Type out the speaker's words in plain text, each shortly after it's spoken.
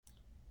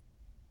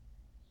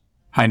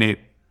Hi, Nate.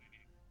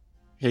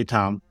 Hey,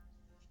 Tom.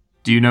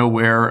 Do you know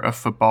where a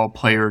football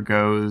player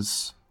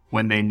goes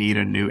when they need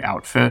a new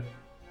outfit?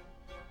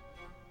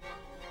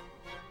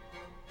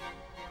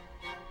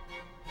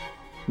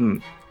 Hmm.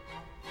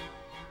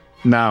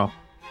 Now,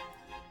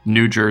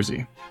 New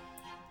Jersey.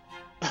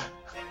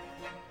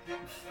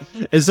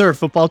 is there a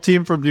football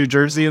team from New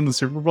Jersey in the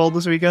Super Bowl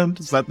this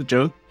weekend? Is that the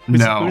joke? Who's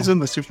No. in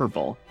the Super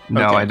Bowl?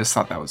 No, Okay. I just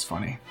thought that was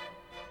funny.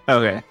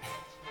 Okay.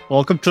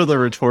 Welcome to the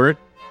retort.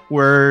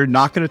 We're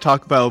not going to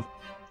talk about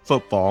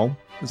football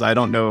because I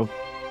don't know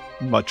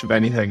much of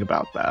anything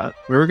about that.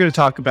 We were going to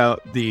talk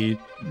about the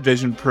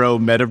Vision Pro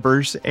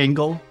metaverse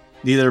angle.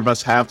 Neither of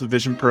us have the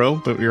Vision Pro,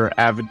 but we are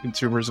avid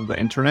consumers of the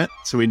internet,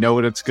 so we know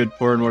what it's good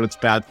for and what it's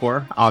bad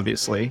for,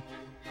 obviously.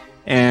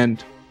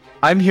 And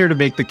I'm here to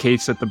make the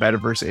case that the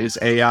metaverse is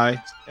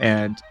AI,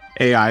 and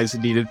AI is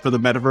needed for the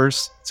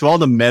metaverse. So all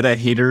the meta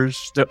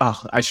haters,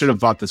 I should have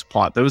bought this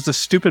plot. There was a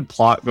stupid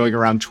plot going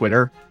around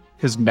Twitter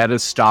because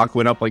Meta's stock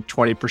went up like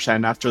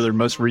 20% after their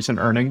most recent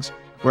earnings,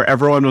 where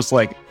everyone was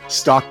like,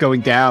 stock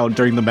going down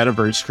during the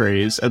metaverse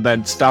craze, and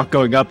then stock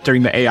going up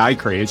during the AI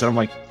craze. And I'm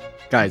like,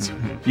 guys,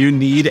 you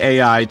need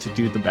AI to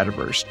do the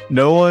metaverse.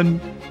 No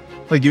one,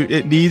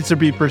 it needs to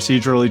be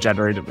procedurally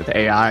generated with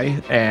AI,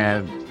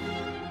 and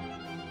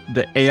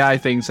the AI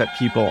things that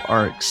people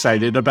are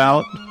excited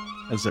about,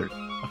 as their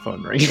a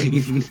phone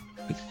ringing,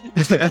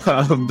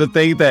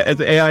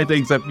 the AI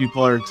things that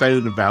people are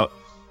excited about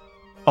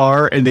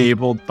are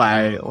enabled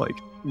by like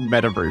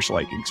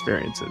metaverse-like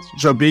experiences.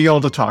 So being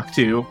able to talk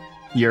to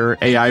your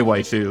AI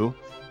waifu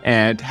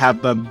and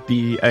have them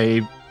be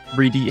a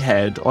 3D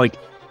head, like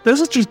this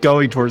is just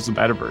going towards the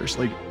metaverse.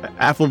 Like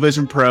Apple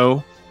Vision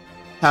Pro,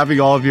 having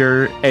all of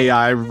your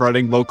AI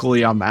running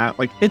locally on that,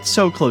 like it's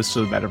so close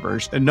to the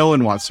metaverse, and no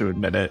one wants to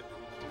admit it.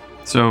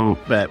 So,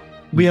 But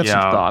we have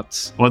some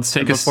thoughts. Let's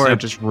take before a step. I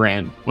just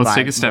ran. Let's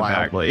take a step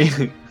wildly.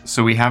 back.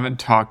 So we haven't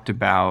talked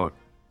about.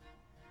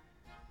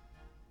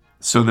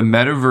 So the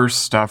metaverse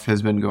stuff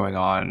has been going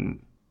on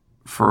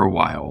for a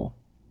while.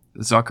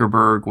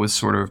 Zuckerberg was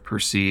sort of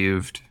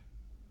perceived.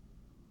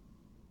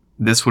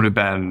 This would have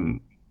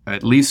been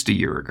at least a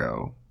year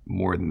ago,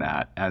 more than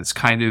that, as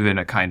kind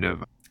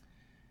of,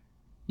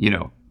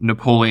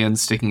 Napoleon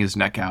sticking his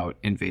neck out,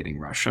 invading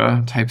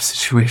Russia type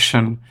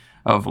situation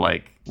of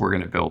like, we're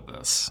going to build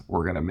this.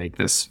 We're going to make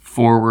this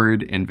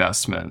forward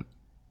investment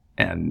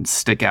and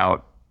stick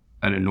out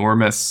an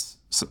enormous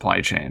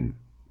supply chain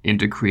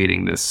into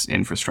creating this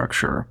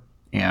infrastructure,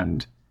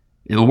 and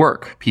it'll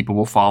work. People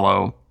will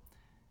follow.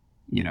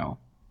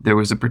 There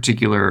was a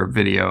particular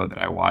video that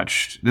I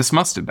watched. This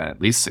must have been at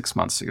least 6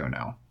 months ago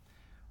now,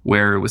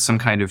 where it was some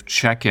kind of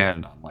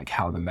check-in on like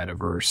how the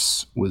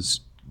metaverse was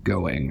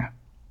going,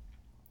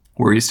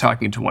 where he's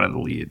talking to one of the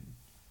lead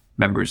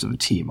members of the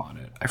team on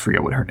it. I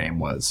forget what her name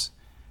was.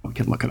 We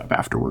can look it up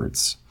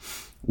afterwards.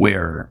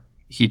 Where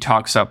he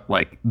talks up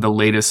like the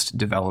latest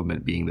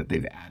development being that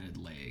they've added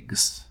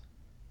legs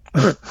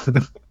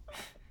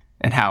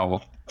and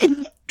how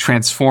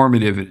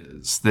transformative it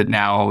is that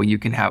now you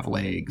can have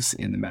legs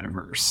in the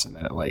metaverse, and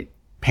then it like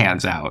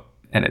pans out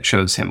and it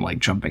shows him like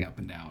jumping up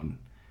and down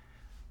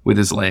with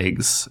his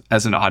legs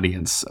as an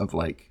audience of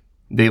like,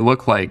 they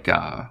look like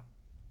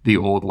the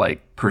old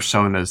like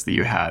personas that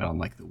you had on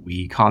like the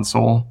Wii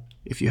console.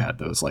 If you had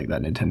those, like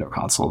that Nintendo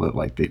console, that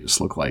like they just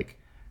look like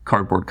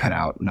cardboard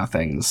cutout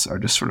nothings, are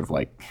just sort of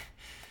like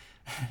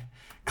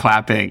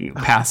clapping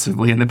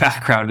passively in the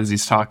background as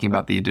he's talking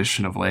about the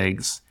addition of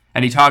legs.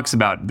 And he talks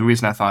about, the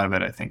reason I thought of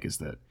it, I think, is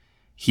that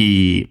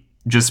he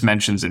just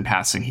mentions in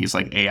passing, he's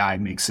like, AI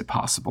makes it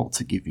possible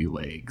to give you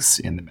legs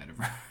in the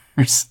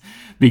metaverse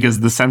because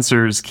the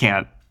sensors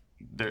can't,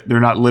 they're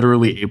not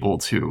literally able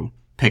to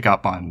pick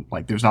up on,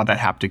 like, there's not that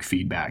haptic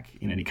feedback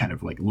in any kind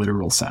of like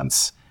literal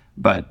sense,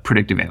 but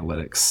predictive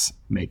analytics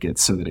make it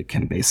so that it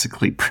can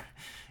basically,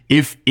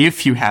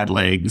 if you had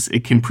legs,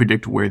 it can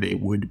predict where they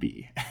would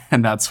be.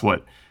 And that's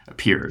what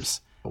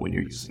appears when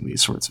you're using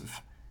these sorts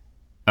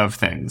of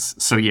things.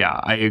 So yeah,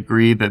 I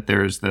agree that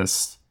there's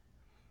this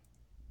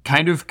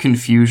kind of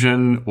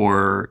confusion,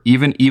 or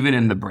even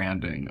in the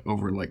branding,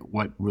 over like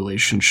what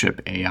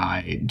relationship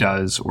AI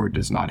does or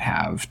does not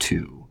have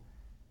to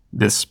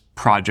this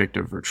project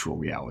of virtual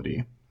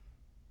reality.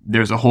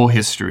 There's a whole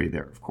history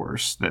there, of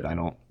course, that I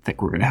don't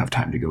think we're going to have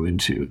time to go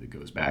into, that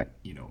goes back,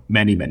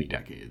 many, many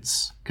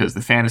decades, because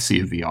the fantasy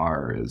of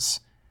VR is,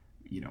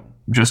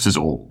 just as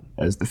old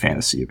as the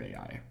fantasy of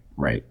AI,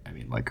 right? I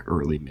mean, like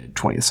early, mid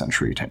 20th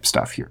century type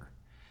stuff here.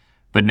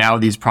 But now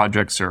these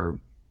projects are,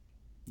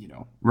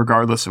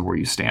 regardless of where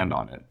you stand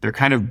on it, they're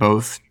kind of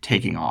both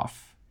taking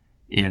off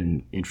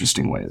in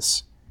interesting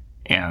ways.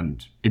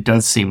 And it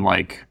does seem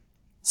like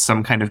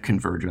some kind of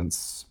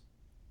convergence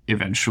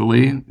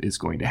eventually is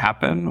going to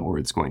happen, or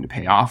it's going to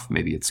pay off.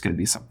 Maybe it's going to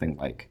be something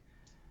like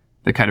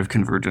the kind of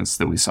convergence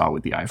that we saw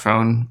with the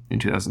iPhone in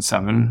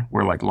 2007,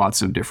 where like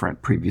lots of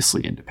different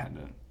previously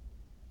independent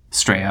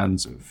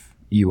strands of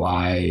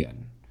UI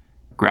and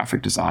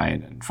graphic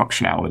design and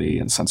functionality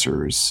and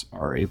sensors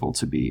are able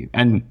to be,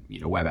 and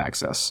web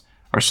access,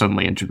 are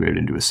suddenly integrated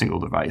into a single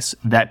device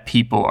that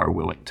people are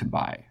willing to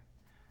buy,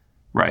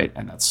 right?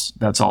 And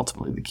that's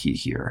ultimately the key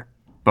here.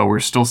 But we're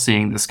still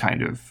seeing this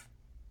kind of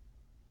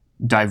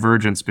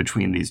divergence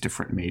between these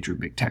different major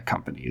big tech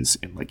companies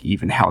in like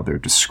even how they're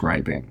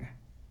describing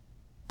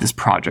this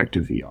project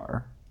of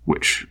VR,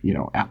 which, you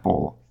know,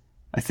 Apple,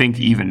 I think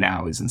even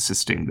now is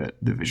insisting that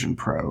the Vision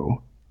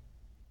Pro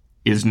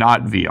is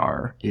not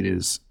VR, it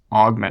is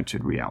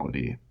augmented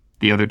reality.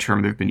 The other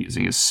term they've been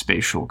using is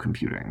spatial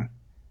computing.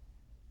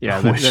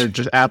 Yeah, they're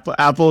just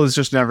Apple is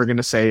just never going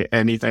to say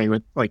anything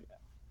with like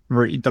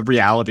the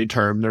reality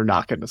term. They're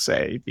not going to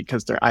say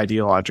because they're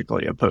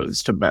ideologically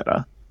opposed to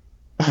Meta.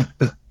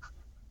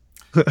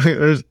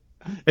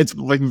 It's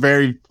like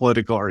very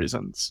political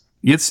reasons.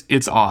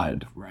 It's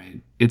odd,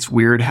 right? It's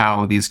weird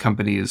how these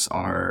companies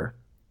are.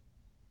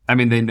 I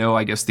mean, they know,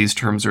 I guess, these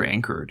terms are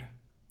anchored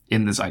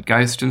in the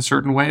zeitgeist in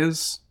certain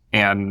ways,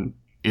 and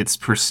it's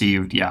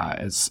perceived,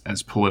 as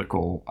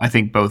political. I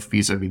think both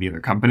vis-a-vis the other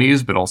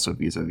companies, but also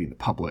vis-a-vis the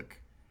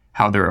public,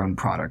 how their own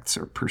products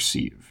are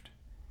perceived.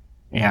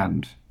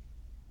 And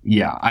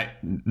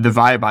the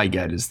vibe I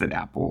get is that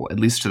Apple, at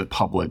least to the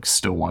public,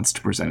 still wants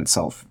to present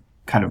itself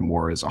kind of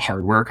more as a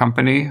hardware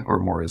company, or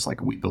more as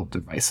like, we build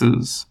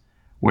devices.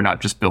 We're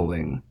not just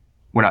building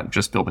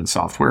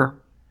software.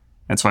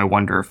 And so I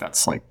wonder if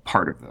that's like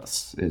part of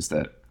this, is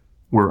that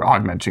we're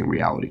augmenting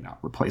reality, not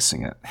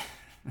replacing it.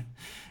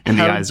 In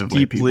the eyes of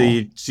lay people. How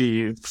deeply do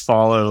you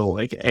follow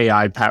like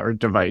AI powered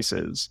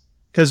devices?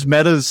 Because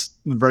Meta's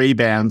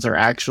Ray-Bans are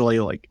actually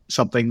like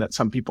something that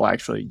some people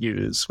actually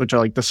use, which are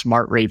like the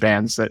smart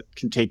Ray-Bans that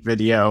can take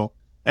video.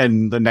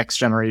 And the next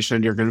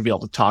generation, you're going to be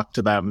able to talk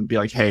to them and be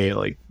like, hey,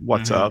 like,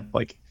 what's up?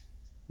 Like,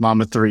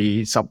 Mama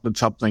 3,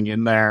 something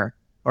in there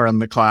or in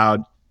the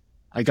cloud.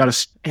 I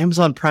got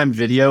Amazon Prime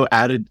Video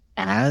added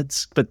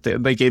ads, but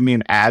they gave me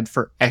an ad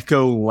for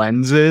Echo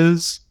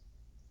lenses,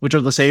 which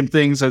are the same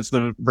things as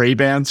the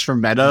Ray-Bans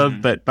from Meta,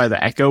 but by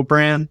the Echo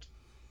brand.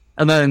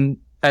 And then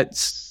at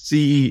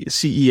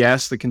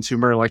CES, the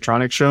Consumer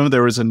Electronics Show,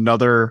 there was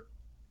another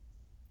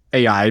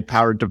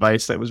AI-powered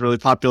device that was really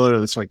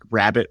popular. It's like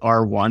Rabbit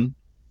R1.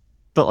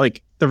 But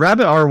like the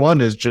Rabbit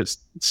R1 is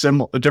just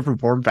a different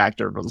form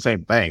factor for the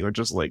same thing, which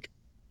is like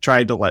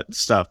trying to let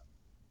stuff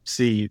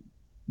see,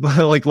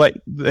 like let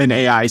an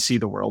AI see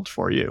the world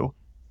for you,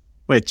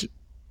 which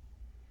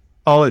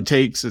all it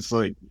takes is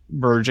like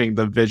merging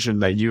the vision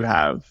that you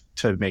have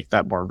to make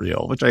that more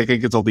real, which I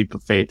think is a leap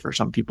of faith for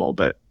some people.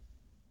 But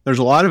there's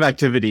a lot of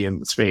activity in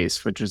the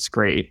space, which is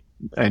great.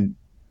 And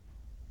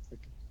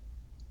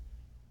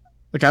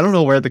like, I don't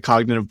know where the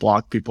cognitive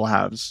block people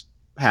have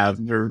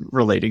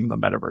relating the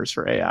metaverse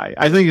for AI.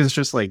 I think it's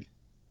just like,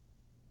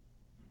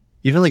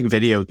 even like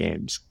video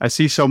games. I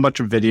see so much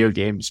of video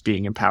games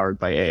being empowered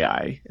by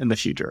AI in the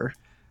future,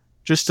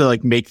 just to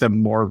like make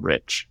them more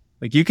rich.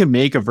 Like, you can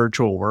make a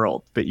virtual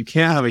world, but you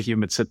can't have a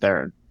human sit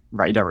there and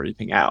write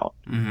everything out.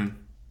 Mm-hmm.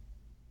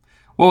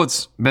 Well,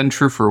 it's been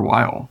true for a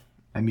while.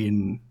 I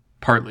mean,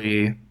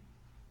 partly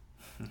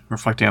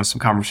reflecting on some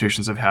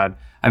conversations I've had.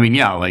 I mean,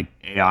 like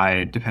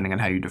AI, depending on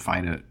how you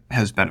define it,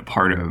 has been a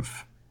part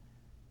of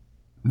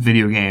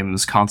video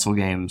games, console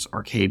games,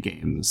 arcade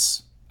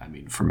games, I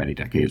mean, for many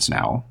decades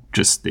now.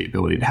 Just the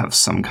ability to have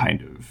some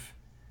kind of,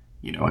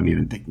 I'm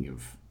even thinking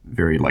of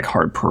very like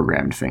hard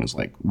programmed things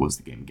like was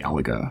the game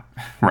Galaga,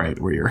 right?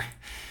 Where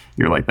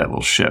you're like that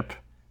little ship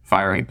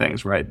firing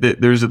things, right?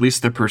 There's at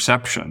least the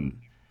perception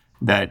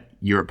that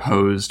you're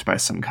opposed by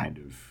some kind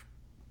of,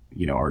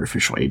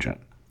 artificial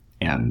agent.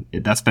 And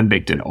that's been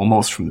baked in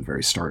almost from the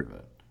very start of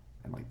it.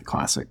 And like the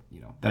classic,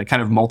 that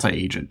kind of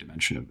multi-agent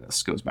dimension of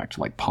this goes back to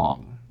like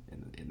Pong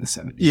in the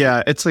 70s.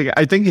 Yeah, it's like,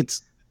 I think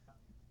it's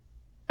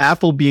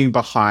Apple being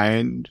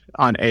behind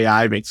on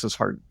AI makes this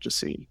hard to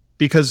see.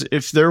 Because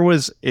if there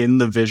was in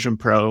the Vision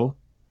Pro,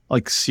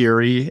 like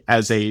Siri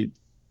as a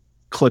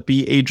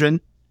Clippy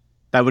agent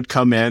that would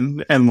come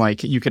in and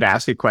like you could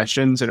ask it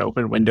questions and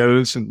open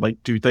windows and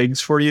like do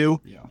things for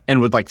you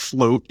and would like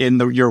float in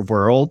your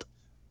world,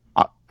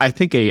 I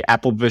think a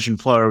Apple Vision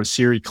Pro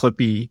Siri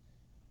Clippy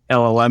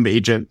LLM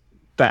agent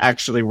that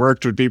actually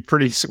worked would be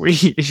pretty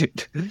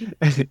sweet.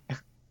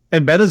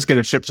 And Meta's going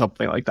to ship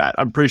something like that.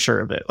 I'm pretty sure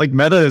of it. Like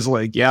Meta is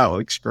like,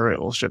 screw it,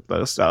 we'll ship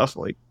those stuff.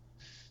 Like,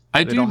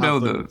 I do know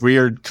the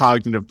weird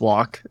cognitive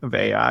block of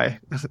AI.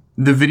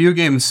 The video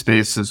game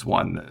space is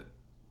one that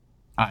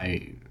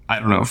I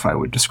don't know if I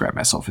would describe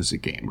myself as a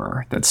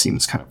gamer. That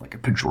seems kind of like a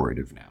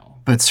pejorative now.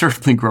 But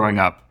certainly growing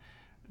up,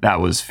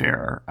 that was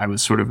fair. I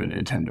was sort of a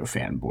Nintendo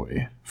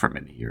fanboy for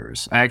many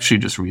years. I actually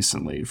just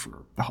recently,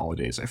 for the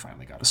holidays, I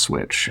finally got a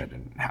Switch. I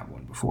didn't have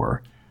one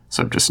before.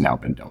 So I've just now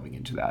been delving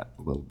into that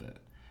a little bit.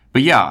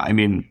 But I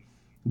mean,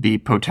 the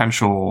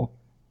potential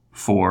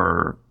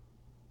for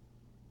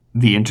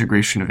the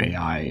integration of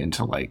AI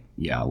into like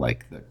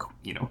the,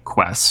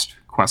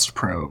 Quest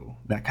Pro,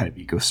 that kind of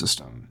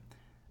ecosystem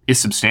is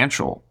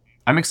substantial.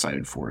 I'm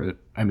excited for it.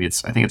 I mean,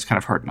 I think it's kind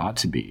of hard not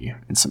to be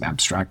in some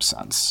abstract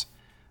sense.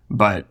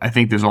 But I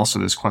think there's also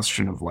this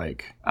question of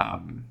like,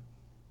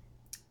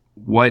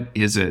 what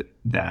is it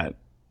that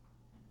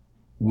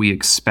we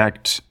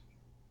expect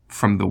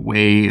from the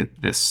way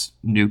this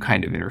new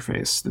kind of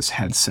interface, this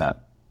headset,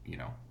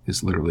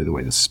 is literally the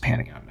way this is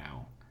panning out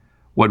now,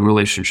 what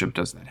relationship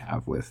does that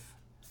have with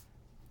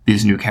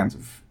these new kinds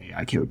of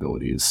AI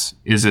capabilities?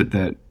 Is it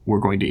that we're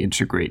going to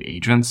integrate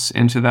agents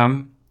into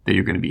them that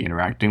you're going to be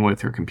interacting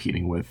with or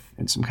competing with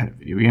in some kind of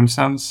video game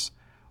sense?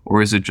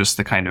 Or is it just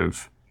the kind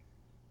of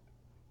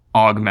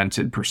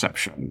augmented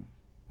perception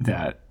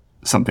that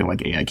something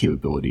like AI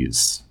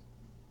capabilities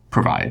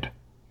provide,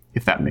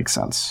 if that makes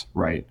sense,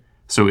 right?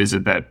 So is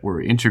it that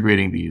we're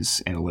integrating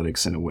these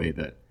analytics in a way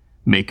that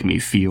make me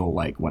feel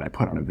like when I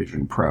put on a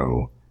Vision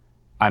Pro,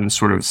 I'm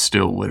sort of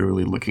still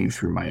literally looking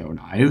through my own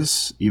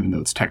eyes, even though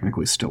it's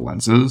technically still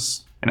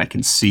lenses, and I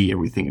can see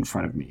everything in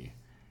front of me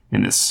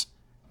in this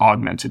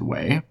augmented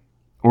way?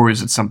 Or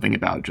is it something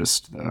about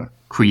just the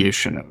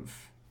creation of,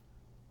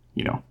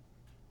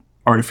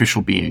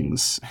 artificial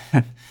beings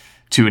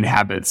to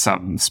inhabit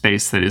some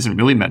space that isn't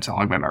really meant to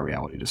augment our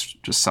reality,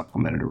 just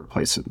supplement it or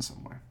replace it in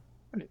some way?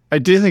 I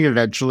do think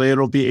eventually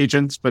it'll be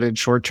agents, but in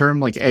short term,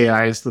 like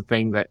AI is the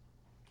thing that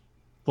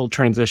will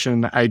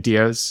transition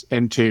ideas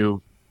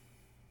into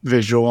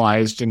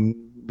visualized and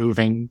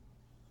moving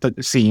the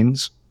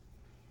scenes.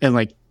 And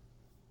like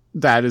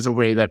that is a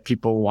way that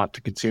people want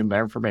to consume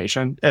their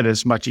information. It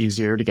is much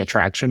easier to get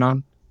traction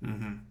on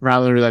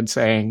rather than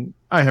saying,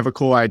 I have a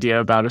cool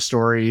idea about a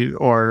story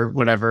or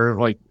whatever.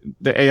 Like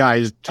the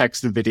AI's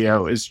text and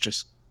video is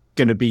just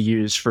going to be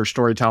used for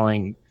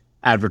storytelling,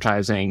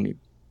 advertising,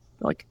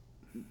 like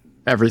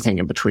everything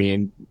in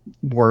between,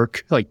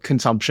 work, like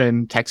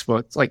consumption,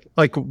 textbooks. Like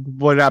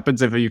what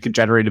happens if you could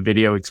generate a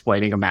video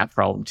explaining a math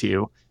problem to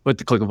you with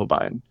the click of a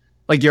button?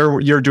 Like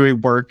you're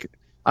doing work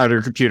on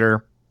your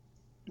computer,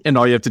 and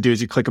all you have to do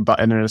is you click a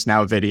button, and it's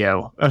now a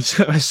video.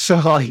 So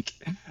like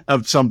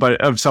of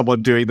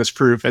someone doing this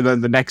proof, and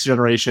then the next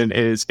generation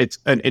it's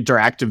an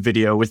interactive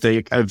video with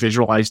a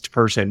visualized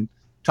person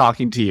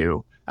talking to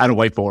you at a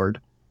whiteboard,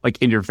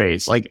 like in your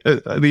face. Like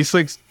these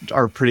things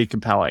are pretty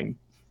compelling.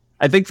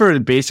 I think for a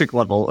basic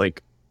level,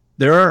 like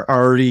there are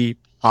already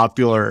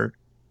popular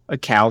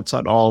accounts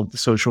on all of the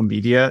social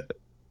media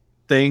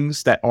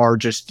things that are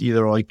just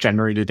either like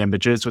generated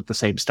images with the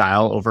same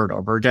style over and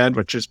over again,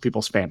 which is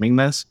people spamming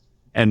this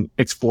and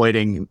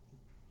exploiting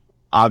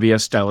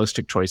obvious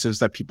stylistic choices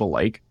that people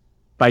like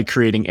by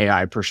creating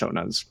AI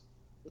personas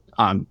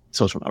on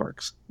social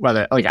networks.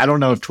 Whether like, I don't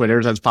know if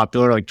Twitter's as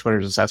popular, like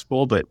Twitter's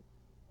accessible, but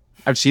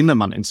I've seen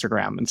them on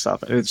Instagram and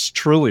stuff. And it's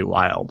truly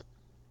wild.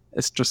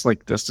 It's just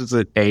like, this is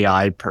an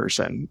AI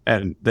person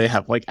and they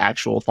have like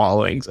actual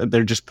followings and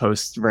they're just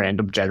post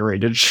random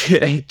generated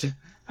shit.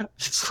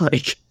 It's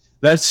like,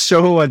 that's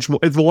so much more.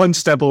 It's one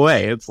step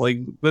away. It's like,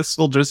 this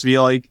will just be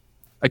like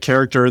a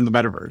character in the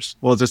metaverse.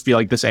 Will just be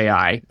like this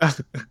AI.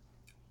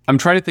 I'm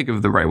trying to think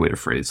of the right way to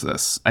phrase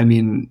this. I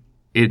mean,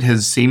 it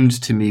has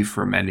seemed to me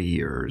for many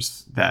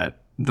years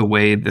that the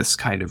way this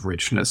kind of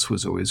richness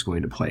was always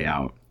going to play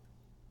out,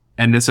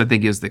 and this I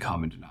think is the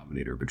common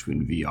denominator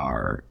between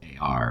VR,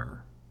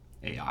 AR,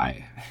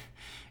 AI,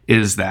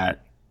 is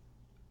that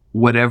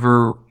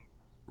whatever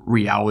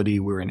reality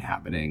we're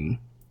inhabiting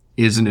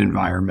is an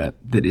environment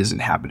that is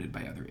inhabited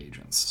by other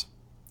agents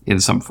in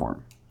some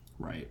form,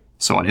 right?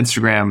 So on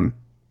Instagram,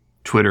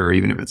 Twitter,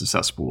 even if it's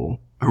accessible,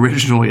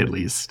 originally at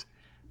least,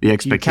 the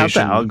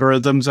expectation... You count the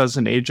algorithms as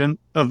an agent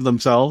of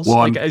themselves? Well,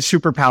 like a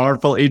super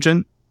powerful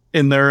agent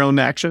in their own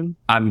action?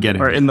 I'm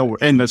getting... Or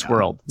in this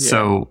world. Yeah.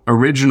 So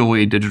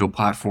originally, digital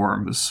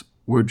platforms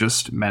were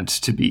just meant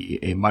to be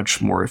a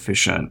much more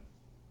efficient,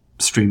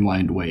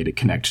 streamlined way to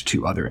connect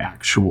to other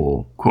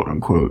actual,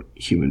 quote-unquote,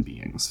 human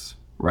beings,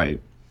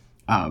 right?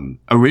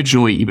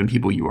 Originally, even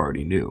people you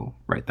already knew,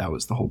 right? That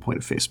was the whole point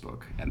of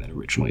Facebook. And then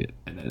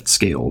it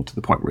scaled to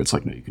the point where it's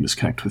like, no, you can just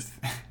connect with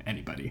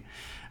anybody.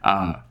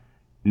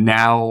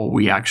 Now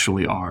we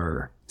actually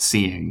are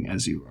seeing,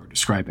 as you are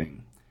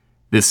describing,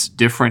 this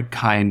different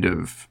kind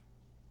of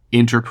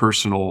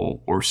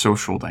interpersonal or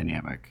social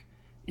dynamic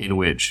in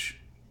which,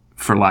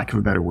 for lack of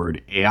a better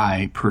word,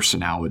 AI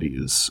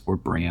personalities or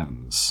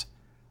brands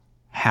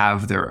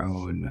have their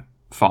own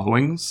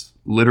followings,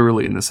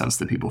 literally in the sense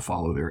that people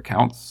follow their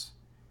accounts.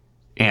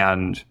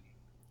 And,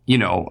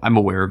 I'm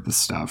aware of this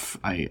stuff.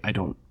 I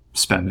don't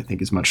spend, I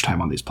think, as much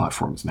time on these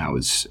platforms now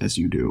as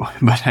you do,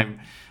 but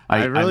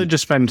I really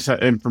just spend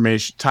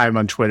time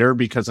on Twitter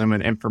because I'm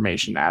an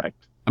information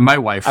addict. My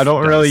wife I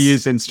don't really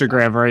use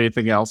Instagram or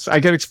anything else. I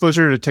get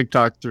exposure to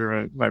TikTok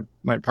through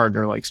my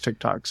partner likes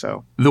TikTok.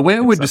 So the way I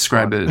would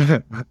describe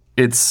it,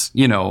 it's,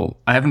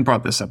 I haven't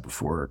brought this up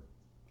before.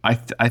 I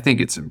think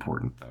it's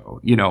important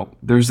though.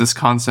 There's this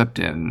concept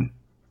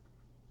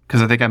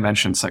because I think I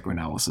mentioned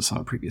psychoanalysis on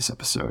a previous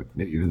episode,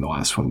 maybe even the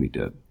last one we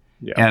did.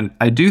 Yeah. And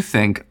I do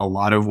think a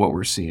lot of what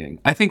we're seeing,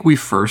 I think we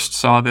first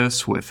saw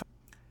this with,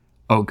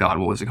 oh God,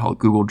 what was it called?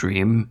 Google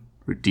Dream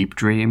or Deep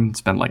Dream. It's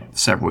been like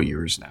several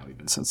years now,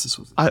 even since this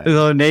was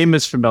the name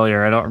is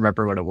familiar. I don't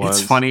remember what it was.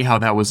 It's funny how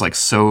that was like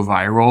so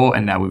viral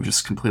and now we've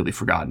just completely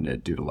forgotten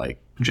it due to like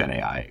Gen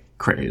AI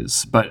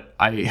craze. But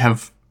I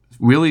have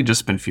really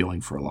just been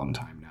feeling for a long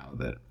time now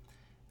that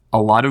a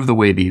lot of the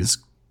way these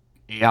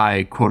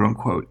AI quote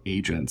unquote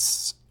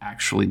agents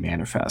actually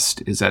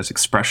manifest is as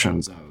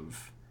expressions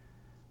of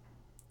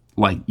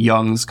like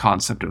Jung's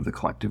concept of the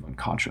collective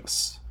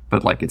unconscious,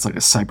 but like it's like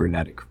a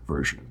cybernetic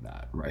version of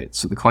that, right?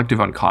 So the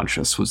collective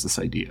unconscious was this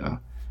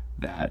idea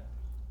that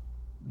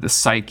the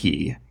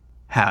psyche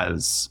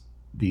has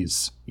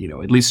these,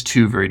 at least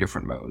two very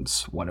different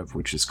modes, one of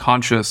which is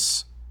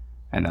conscious,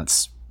 and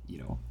that's,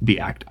 the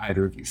act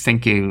either of you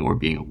thinking or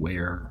being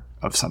aware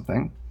of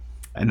something.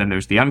 And then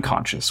there's the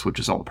unconscious, which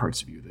is all the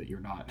parts of you that you're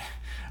not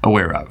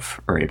aware of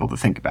or able to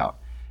think about.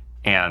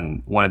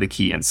 And one of the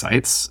key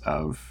insights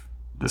of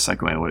the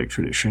psychoanalytic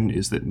tradition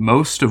is that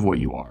most of what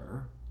you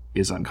are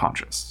is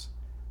unconscious.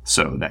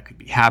 So that could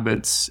be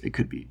habits, it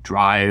could be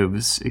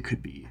drives, it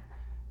could be,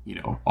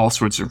 all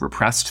sorts of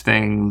repressed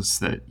things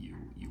that you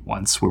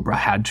once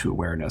had to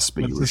awareness,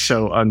 but you were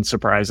so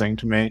unsurprising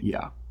to me.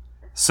 Yeah.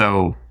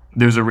 So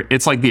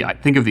it's like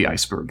think of the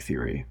iceberg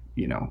theory.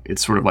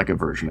 It's sort of like a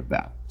version of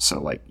that. So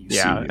like,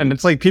 and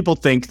it's like people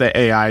think that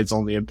AI is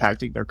only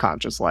impacting their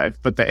conscious life,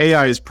 but the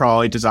AI is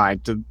probably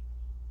designed to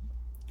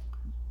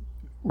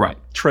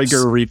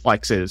trigger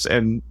reflexes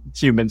in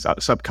humans'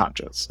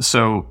 subconscious.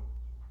 So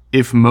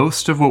if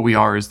most of what we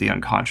are is the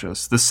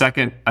unconscious, a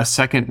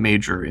second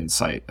major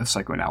insight of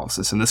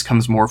psychoanalysis, and this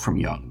comes more from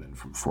Jung than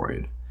from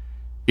Freud,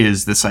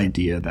 is this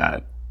idea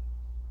that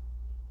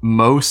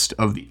most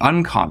of the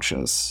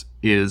unconscious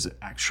is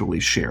actually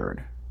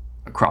shared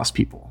across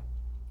people.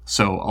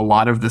 So a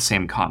lot of the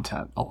same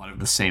content, a lot of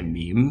the same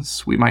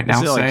memes, we might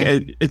now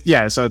say.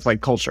 So it's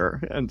like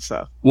culture and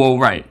stuff. Well,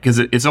 right, because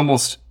it's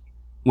almost,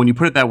 when you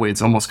put it that way,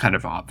 it's almost kind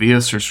of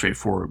obvious or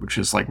straightforward, which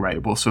is like,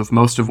 right, well, so if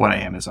most of what I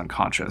am is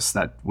unconscious,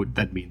 that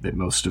mean that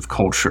most of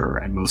culture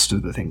and most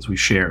of the things we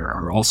share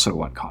are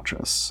also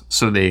unconscious.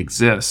 So they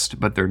exist,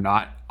 but they're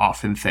not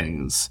often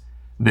things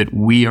that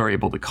we are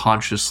able to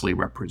consciously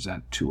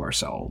represent to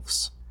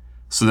ourselves.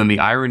 So then the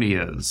irony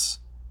is,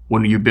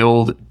 when you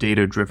build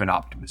data-driven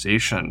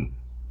optimization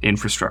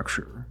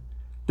infrastructure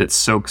that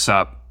soaks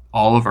up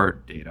all of our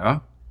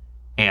data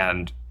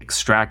and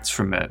extracts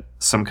from it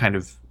some kind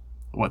of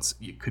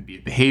it could be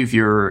a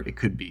behavior, it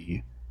could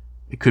be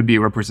a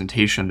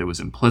representation that was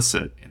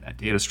implicit in that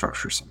data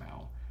structure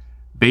somehow.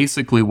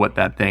 Basically what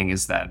that thing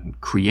is then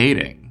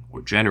creating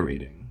or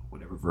generating,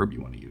 whatever verb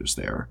you want to use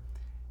there,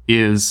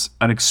 is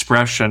an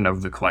expression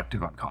of the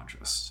collective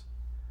unconscious.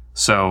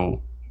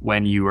 So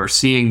when you are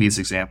seeing these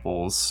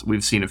examples,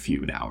 we've seen a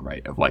few now,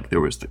 right? Of like there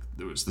was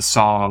the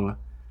song,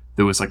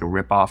 there was like a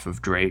ripoff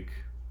of Drake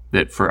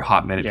that for a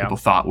hot minute people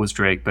thought was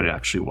Drake, but it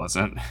actually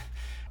wasn't.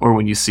 Or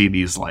when you see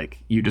these, like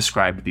you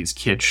described these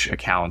kitsch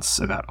accounts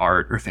about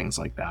art or things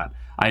like that.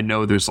 I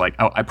know there's like,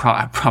 I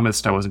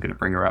promised I wasn't going to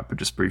bring her up, but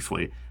just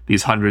briefly,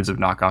 these hundreds of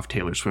knockoff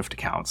Taylor Swift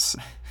accounts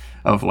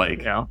of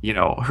like,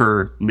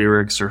 her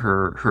lyrics or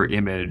her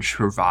image,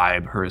 her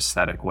vibe, her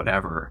aesthetic,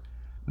 whatever.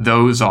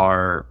 Those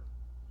are,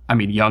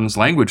 Jung's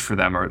language for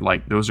them are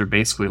like, those are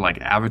basically like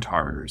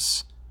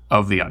avatars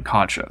of the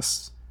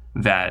unconscious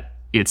that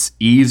it's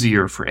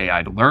easier for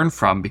AI to learn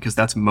from because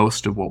that's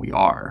most of what we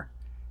are.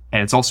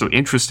 And it's also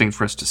interesting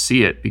for us to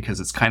see it because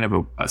it's kind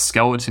of a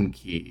skeleton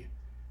key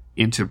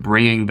into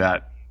bringing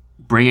that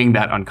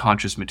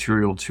unconscious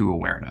material to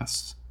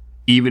awareness,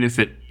 even if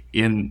it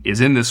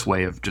is in this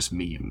way of just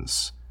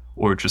memes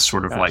or just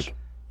sort of like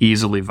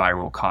easily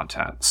viral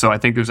content. So I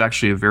think there's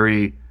actually a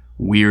very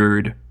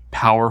weird,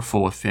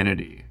 powerful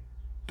affinity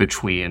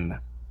between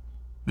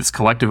this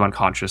collective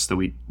unconscious that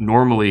we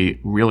normally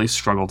really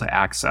struggle to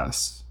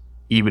access,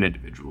 even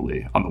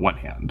individually, on the one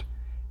hand,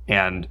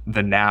 and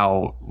the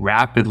now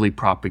rapidly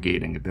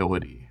propagating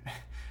ability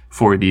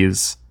for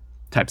these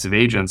types of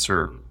agents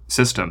or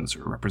systems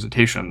or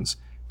representations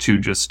to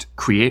just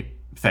create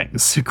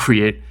things, to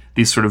create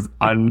these sort of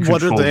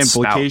uncontrolled What are the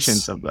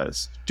implications of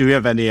this? Do we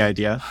have any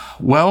idea?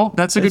 Well,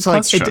 that's a good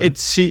question. It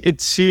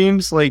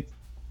seems like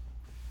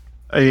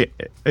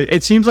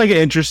it seems like an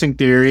interesting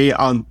theory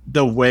on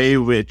the way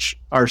which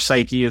our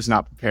psyche is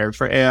not prepared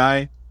for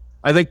AI.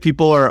 I think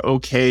people are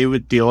okay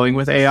with dealing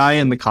with AI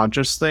and the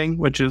conscious thing,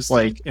 which is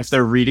like if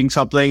they're reading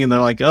something and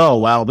they're like, oh,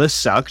 wow, this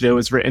sucked. It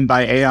was written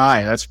by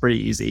AI. That's pretty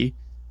easy.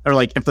 Or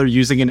like if they're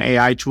using an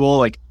AI tool,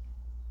 like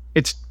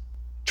it's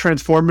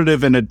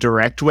transformative in a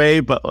direct way,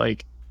 but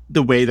like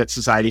the way that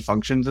society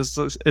functions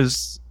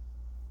is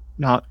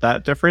not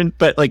that different.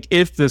 But like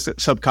if this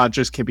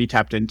subconscious can be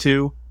tapped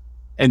into,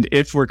 and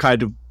if we're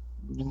kind of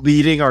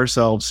leading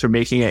ourselves to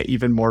making it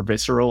even more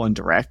visceral and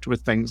direct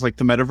with things like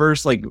the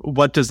metaverse, like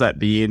what does that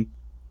mean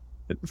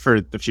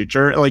for the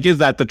future? Like, is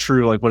that the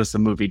true, like, what is the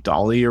movie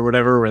Dolly or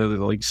whatever, where they're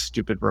like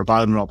stupid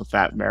robot and all the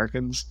fat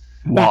Americans?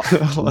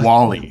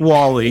 Wally.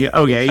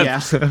 Okay, yeah.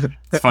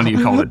 It's funny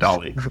you call it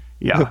Dolly.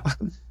 Yeah.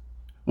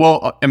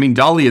 Well,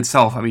 Dolly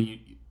itself,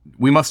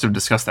 we must have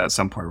discussed that at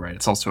some point, right?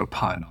 It's also a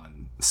pun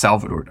on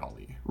Salvador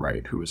Dali,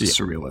 right? Who was a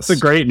surrealist. It's a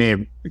great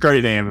name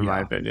in my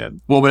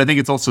opinion. Well, but I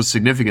think it's also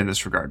significant in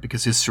this regard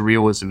because his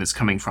surrealism is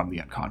coming from the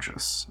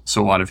unconscious.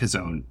 So a lot of his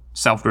own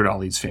Salvador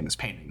Dali's famous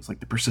paintings, like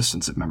The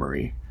Persistence of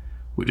Memory,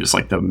 which is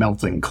like the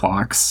melting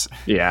clocks,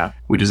 Yeah.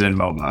 which is in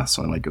MoMA.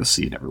 So I like go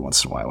see it every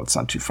once in a while. It's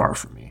not too far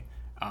from me.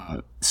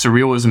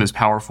 Surrealism is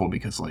powerful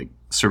because like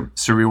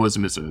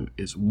surrealism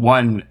is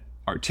one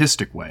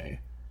artistic way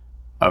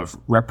of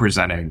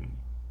representing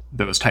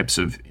those types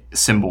of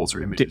symbols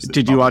or images.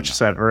 Did you watch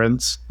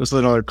Severance? This is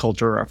another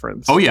culture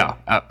reference. Oh yeah,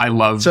 I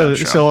love that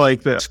show. So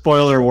like the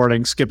spoiler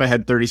warning, skip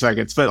ahead 30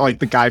 seconds, but like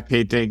the guy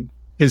painting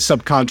his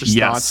subconscious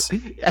thoughts.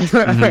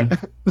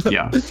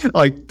 Yeah.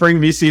 Like bring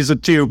me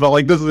season 2, but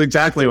like this is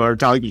exactly what we're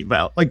talking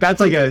about. Like that's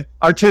like a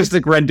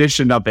artistic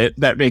rendition of it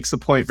that makes the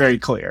point very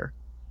clear.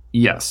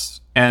 Yes.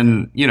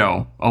 And you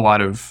know,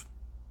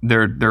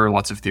 there are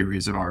lots of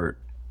theories of art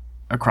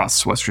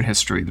across Western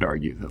history that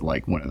argue that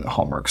like one of the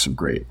hallmarks of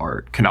great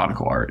art,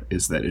 canonical art,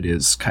 is that it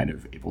is kind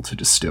of able to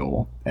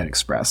distill and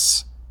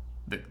express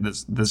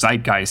the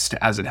zeitgeist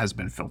as it has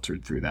been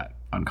filtered through that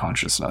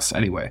unconsciousness.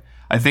 Anyway,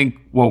 I think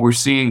what we're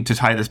seeing, to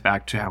tie this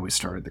back to how we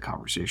started the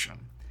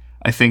conversation,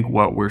 I think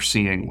what we're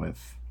seeing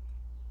with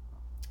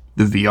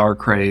the VR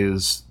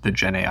craze, the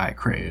Gen AI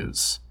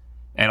craze,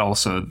 and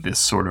also this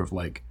sort of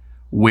like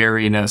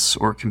wariness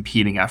or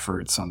competing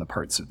efforts on the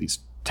parts of these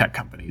tech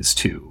companies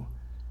to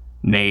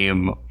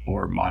name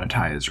or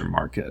monetize or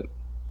market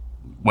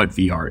what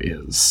VR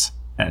is,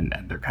 and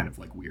their kind of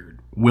like weird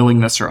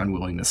willingness or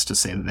unwillingness to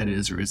say that it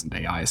is or isn't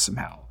AI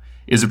somehow,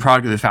 is a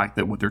product of the fact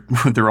that what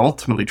they're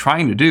ultimately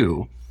trying to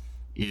do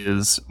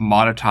is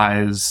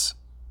monetize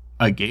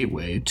a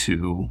gateway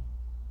to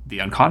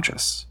the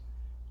unconscious.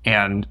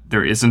 And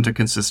there isn't a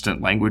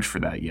consistent language for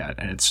that yet,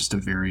 and it's just a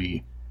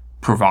very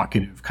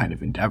provocative kind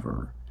of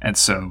endeavor. And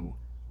so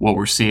what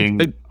we're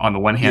seeing on the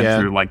one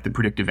hand through like the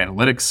predictive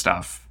analytics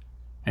stuff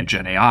and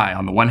Gen AI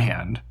on the one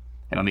hand,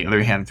 and on the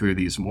other hand through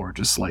these more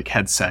just like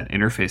headset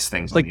interface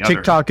things like on the other.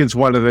 TikTok is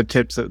one of the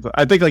tips.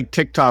 I think like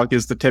TikTok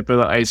is the tip of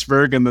the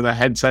iceberg, and then the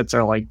headsets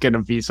are like going to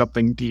be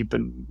something deep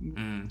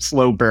and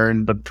slow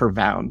burn but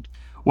profound.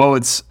 Well,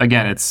 it's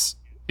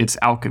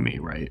alchemy,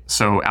 right?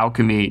 So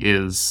alchemy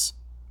is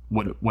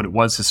what it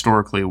was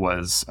historically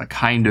was a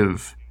kind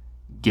of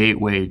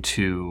gateway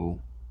to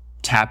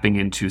tapping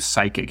into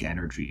psychic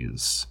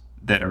energies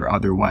that are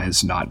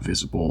otherwise not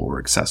visible or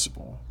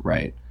accessible,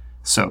 right?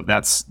 So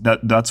that's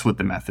what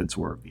the methods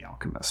were of the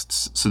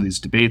alchemists. So these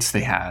debates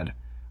they had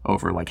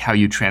over like how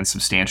you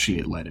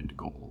transubstantiate lead into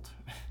gold,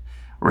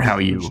 or how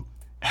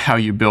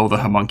you build a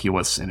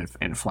homunculus in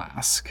a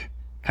flask,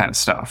 kind of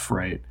stuff,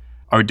 right?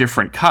 Are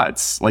different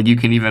cuts. Like you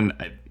could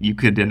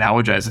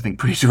analogize, I think,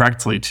 pretty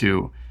directly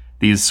to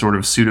these sort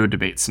of pseudo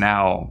debates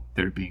now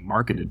that are being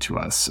marketed to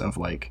us of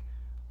like,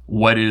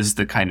 what is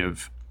the kind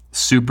of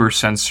super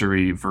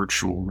sensory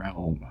virtual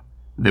realm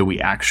that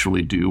we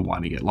actually do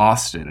want to get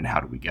lost in, and how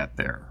do we get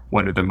there?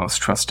 What are the most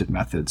trusted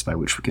methods by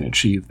which we can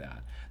achieve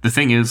that? The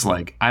thing is,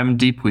 like, I'm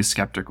deeply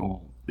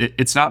skeptical.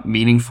 It's not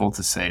meaningful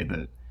to say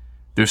that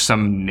there's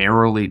some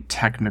narrowly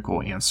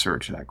technical answer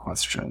to that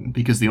question,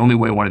 because the only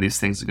way one of these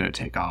things is going to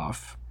take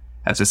off,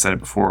 as I said it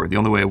before, the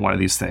only way one of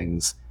these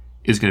things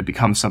is going to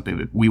become something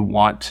that we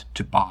want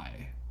to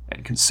buy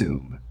and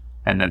consume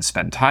and then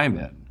spend time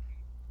in,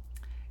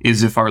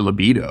 is if our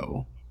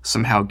libido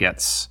somehow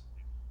gets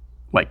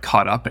like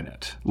caught up in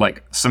it.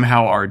 Like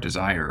somehow our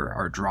desire,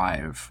 our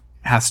drive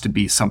has to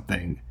be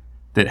something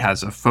that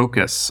has a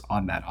focus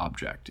on that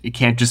object. It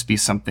can't just be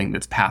something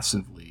that's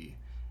passively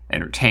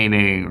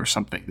entertaining or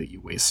something that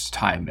you waste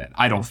time in.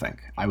 I don't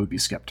think. I would be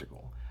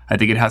skeptical. I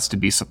think it has to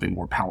be something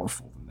more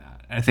powerful than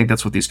that. And I think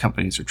that's what these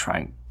companies are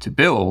trying to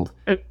build,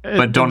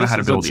 but don't know how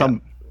to build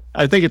it.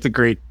 I think it's a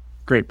great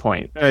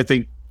point. I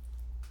think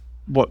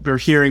what we're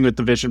hearing with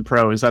the Vision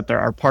Pro is that there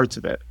are parts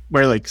of it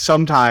where like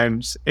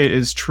sometimes it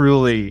is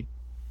truly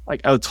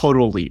like a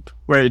total leap,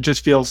 where it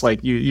just feels like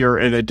you're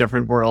in a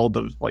different world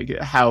of like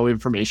how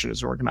information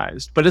is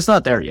organized, but it's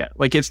not there yet.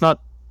 Like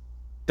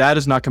that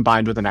is not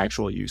combined with an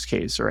actual use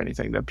case or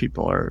anything that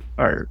people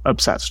are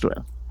obsessed with,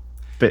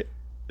 but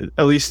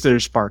at least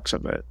there's sparks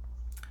of it.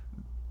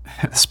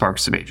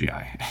 Sparks of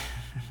AGI.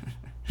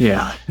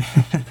 Yeah.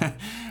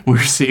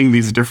 We're seeing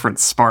these different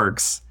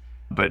sparks,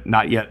 but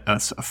not yet a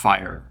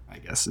fire, I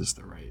guess is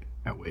the right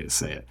way to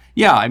say it.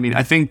 Yeah, I mean,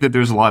 I think that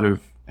there's a lot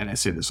of, and I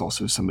say this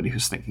also as somebody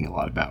who's thinking a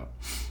lot about,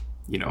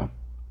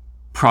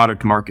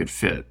 product market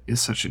fit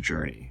is such a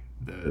journey.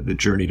 The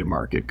journey to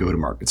market,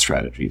 go-to-market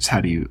strategies.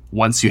 How do you,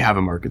 once you have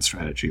a market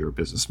strategy or a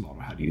business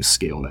model, how do you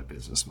scale that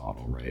business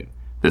model, right?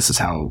 This is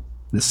how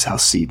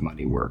seed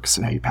money works,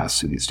 and how you pass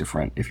through these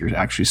different, if you're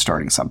actually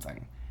starting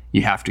something,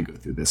 you have to go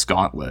through this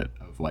gauntlet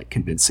of like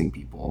convincing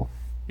people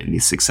in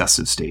these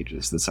successive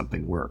stages that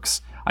something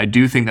works. I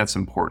do think that's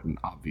important,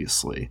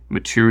 obviously.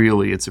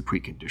 Materially, it's a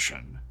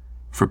precondition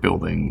for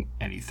building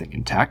anything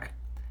in tech.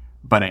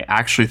 But I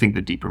actually think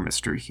the deeper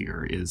mystery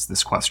here is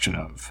this question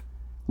of,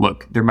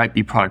 look, there might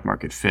be product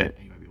market fit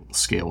and you might be able to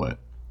scale it,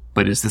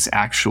 but is this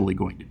actually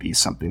going to be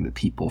something that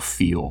people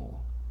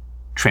feel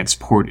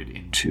transported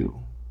into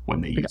when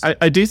they use it?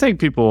 I do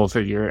think people will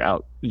figure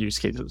out use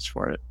cases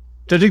for it.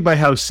 Judging by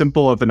how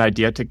simple of an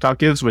idea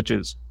TikTok is, which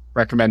is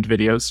recommend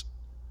videos,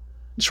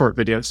 short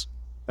videos.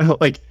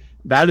 Like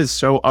that is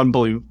so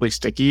unbelievably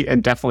sticky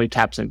and definitely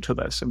taps into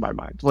this in my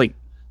mind. Like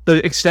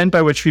the extent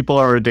by which people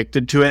are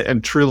addicted to it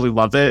and truly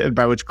love it, and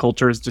by which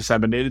culture is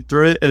disseminated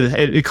through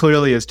it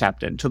clearly is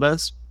tapped into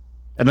this.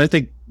 And I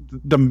think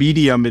the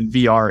medium in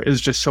VR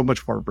is just so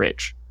much more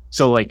rich.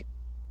 So like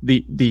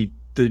the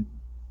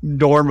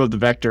norm of the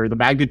vector, the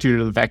magnitude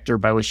of the vector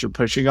by which you're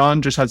pushing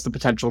on just has the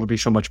potential to be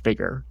so much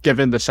bigger,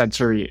 given the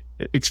sensory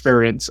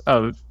experience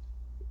of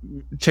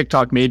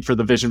TikTok made for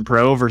the Vision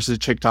Pro versus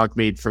TikTok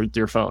made for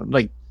your phone.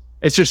 Like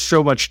it's just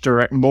so much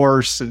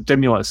more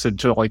stimulus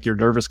into like your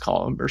nervous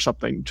column or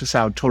something to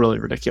sound totally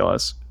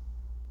ridiculous.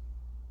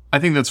 I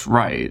think that's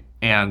right.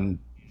 And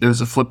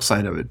there's a flip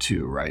side of it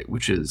too, right?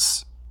 Which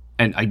is,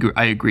 and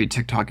I agree,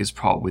 TikTok is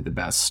probably the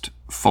best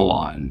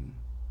full-on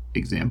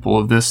example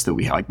of this that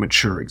we have, like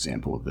mature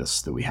example of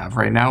this that we have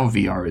right now.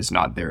 VR is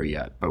not there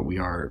yet, but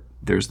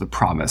there's the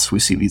promise. We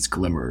see these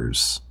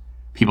glimmers.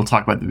 People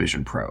talk about the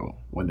Vision Pro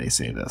when they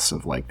say this,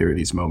 of like, there are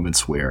these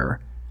moments where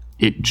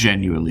it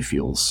genuinely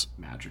feels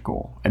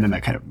magical. And then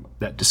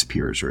that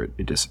disappears, or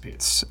it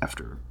dissipates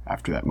after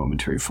that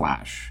momentary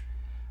flash.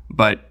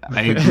 But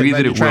I agree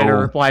that it will try to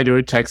reply to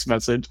a text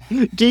message.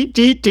 Deet,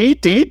 deet,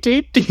 deet, deet,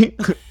 deet, deet.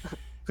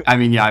 I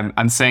mean, yeah,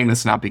 I'm saying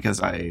this not because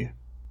I'm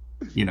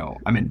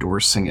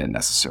endorsing it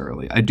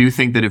necessarily. I do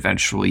think that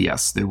eventually,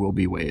 yes, there will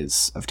be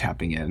ways of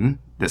tapping in.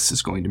 This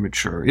is going to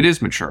mature. It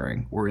is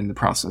maturing. We're in the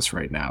process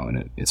right now,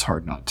 and it's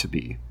hard not to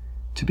be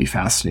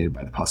fascinated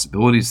by the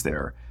possibilities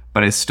there.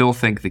 But I still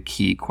think the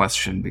key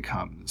question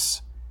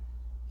becomes,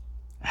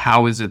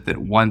 how is it that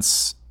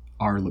once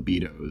our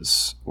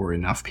libidos, or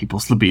enough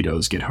people's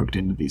libidos, get hooked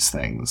into these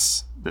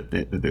things, that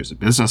there's a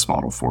business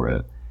model for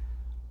it,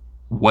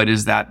 what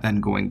is that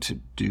then going to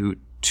do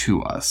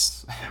to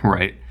us,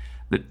 right?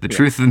 The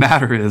truth of the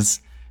matter is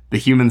the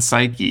human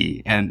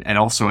psyche, and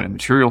also in a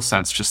material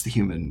sense, just the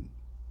human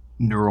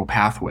neural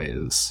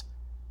pathways,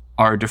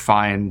 are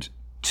defined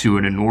to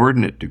an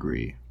inordinate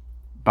degree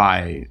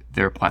by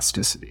their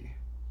plasticity.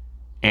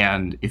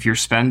 And if you're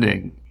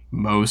spending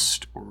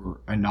most or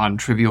a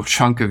non-trivial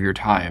chunk of your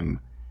time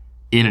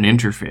in an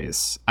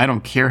interface, I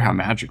don't care how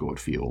magical it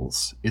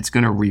feels, it's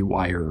going to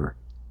rewire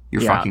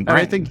your fucking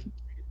brain. And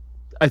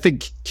I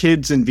think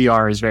kids in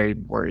VR is very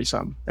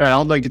worrisome. I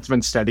don't think it's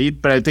been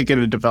studied, but I think in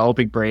a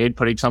developing brain,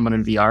 putting someone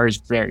in VR is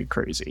very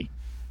crazy.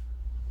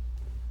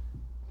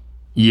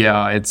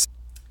 Yeah, it's,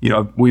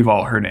 we've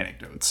all heard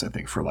anecdotes, I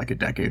think, for like a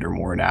decade or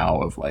more now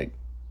of like,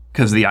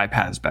 because the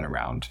iPad has been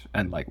around,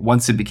 and like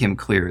once it became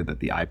clear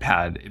that the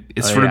iPad,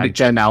 it's sort of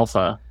Gen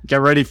Alpha.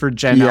 Get ready for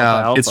Gen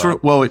Alpha. It's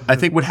sort of, I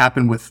think what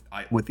happened with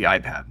the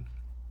iPad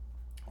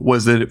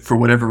was that it, for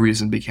whatever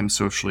reason, became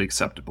socially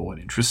acceptable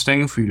and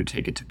interesting for you to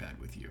take it to bed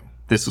with you.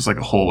 This was like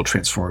a whole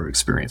transformative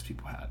experience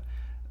people had.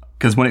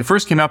 Because when it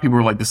first came out, people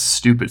were like, this is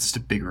stupid. It's just a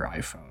bigger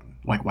iPhone.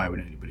 Like, why would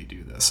anybody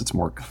do this? It's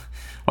more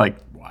like,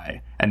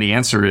 why? And the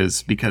answer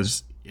is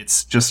because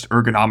it's just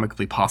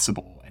ergonomically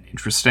possible and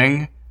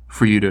interesting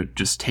for you to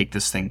just take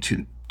this thing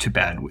to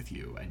bed with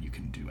you, and you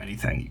can do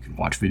anything. You can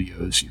watch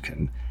videos, you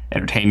can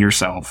entertain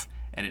yourself,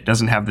 and it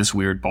doesn't have this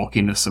weird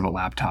bulkiness of a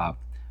laptop,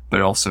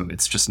 but also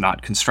it's just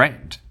not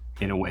constrained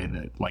in a way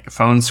that like a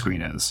phone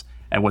screen is.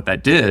 And what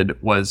that did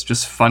was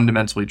just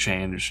fundamentally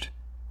changed,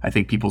 I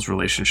think, people's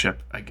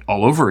relationship like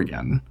all over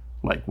again,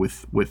 like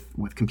with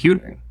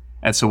computing.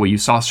 And so what you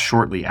saw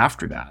shortly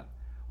after that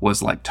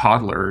was like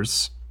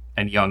toddlers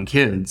and young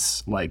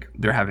kids, like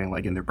they're having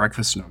like in their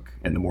breakfast nook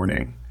in the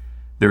morning,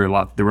 there were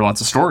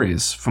lots of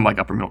stories from like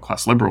upper middle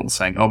class liberals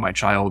saying, oh, my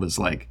child is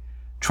like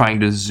trying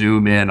to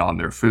zoom in on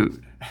their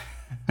food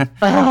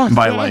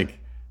by like,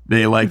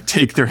 they like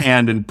take their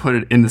hand and put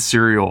it in the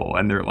cereal,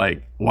 and they're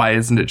like, why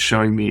isn't it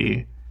showing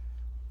me,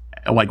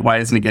 like, why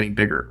isn't it getting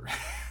bigger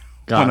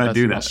when I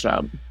do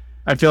that?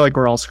 I feel like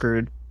we're all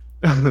screwed.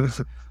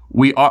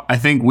 I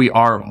think we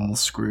are all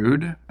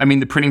screwed. I mean,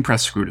 the printing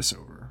press screwed us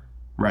over,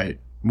 right?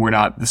 We're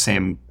not the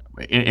same.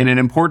 In an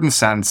important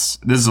sense,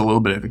 this is a little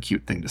bit of a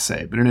cute thing to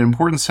say, but in an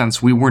important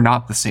sense, we were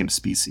not the same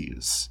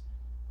species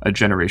a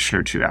generation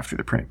or two after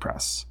the printing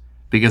press,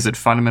 because it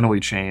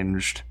fundamentally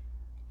changed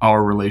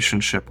our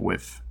relationship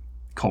with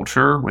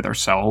culture, with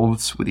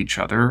ourselves, with each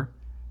other.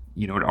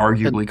 It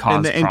arguably caused.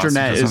 And the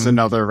internet is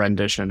another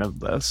rendition of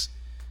this.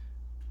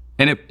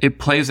 And it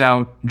plays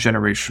out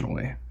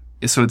generationally.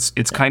 So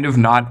it's kind of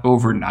not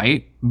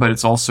overnight, but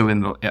it's also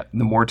the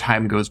more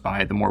time goes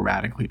by, the more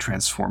radically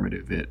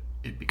transformative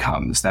it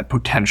becomes. That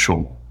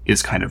potential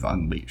is kind of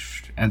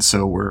unleashed. And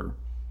so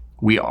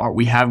we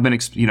have been,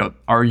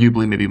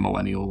 arguably maybe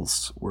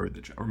millennials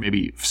or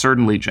maybe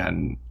certainly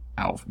Gen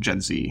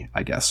Z,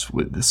 I guess.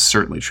 This is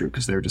certainly true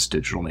because they're just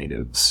digital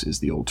natives is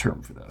the old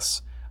term for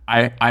this.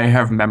 I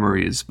have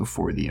memories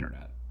before the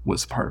internet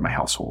was part of my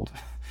household.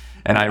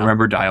 And I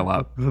remember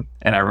dial-up,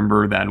 and I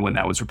remember then when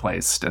that was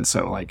replaced. And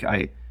so like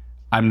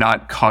I'm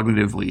not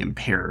cognitively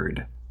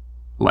impaired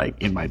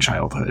like in my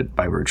childhood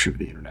by virtue of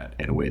the internet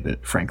in a way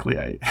that frankly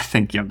I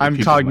think younger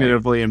people I'm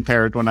cognitively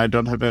impaired when I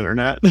don't have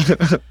internet.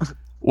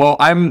 Well,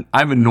 I'm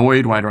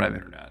annoyed when I don't have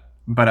internet,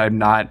 but I'm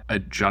not a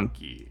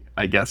junkie,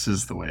 I guess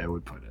is the way I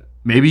would put it.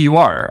 maybe you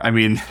are. I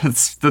mean,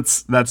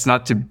 that's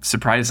not too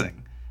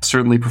surprising.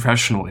 Certainly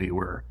professionally,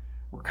 we're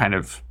kind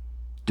of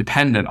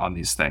dependent on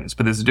these things,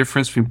 but there's a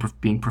difference between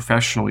being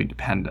professionally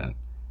dependent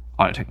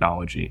on a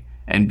technology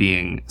and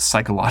being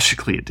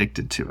psychologically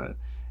addicted to it.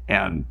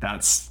 And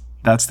that's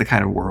the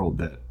kind of world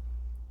that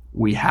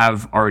we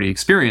have already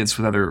experienced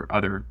with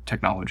other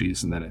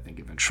technologies, and that I think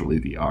eventually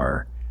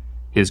VR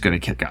is going to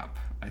kick up.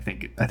 I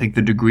think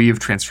the degree of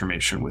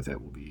transformation with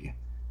it will be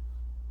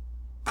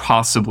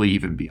possibly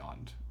even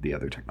beyond the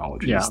other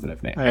technologies that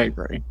I've named. I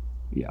agree.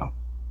 Yeah.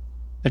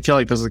 I feel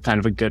like this is kind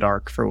of a good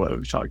arc for what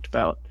we've talked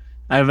about.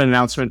 I have an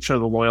announcement for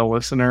the loyal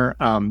listener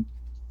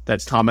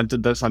that's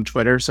commented this on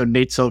Twitter. So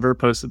Nate Silver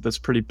posted this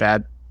pretty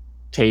bad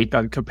take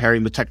on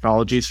comparing the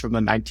technologies from the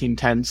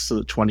 1910s to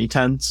the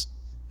 2010s.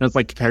 And it's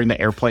like comparing the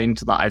airplane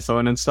to the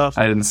iPhone and stuff.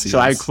 I didn't see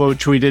So this. I quote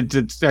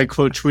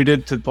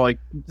tweeted to like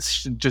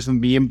just a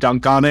meme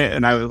dunk on it,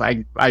 and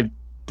I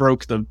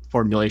broke the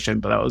formulation,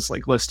 but I was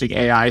like listing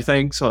AI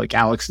things. So like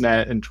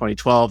AlexNet in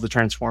 2012, the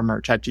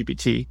Transformer,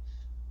 ChatGPT.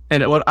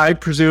 And what I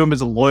presume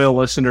is a loyal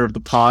listener of the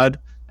pod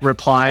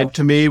replied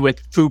to me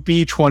with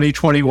Foopy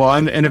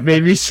 2021, and it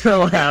made me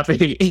so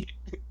happy.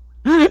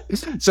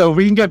 So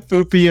we can get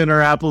Foopy in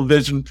our Apple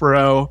Vision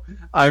Pro.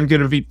 I'm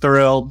going to be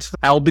thrilled.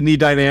 Albany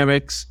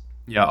Dynamics.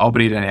 Yeah,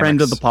 Albany Dynamics.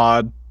 Friend of the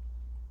pod.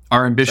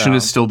 Our ambition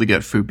is still to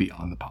get Foopy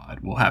on the pod.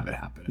 We'll have it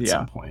happen at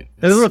some point.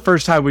 This is the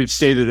first time we've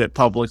stated it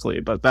publicly,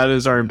 but that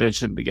is our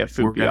ambition to get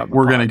Foopy on the pod.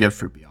 We're going to get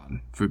Foopy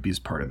on. Foopy's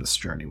part of this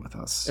journey with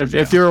us.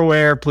 If you're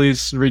aware,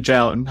 please reach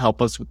out and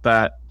help us with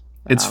that.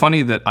 It's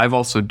funny that I've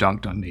also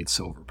dunked on Nate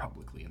Silver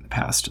publicly in the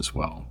past as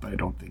well, but I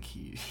don't think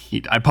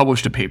I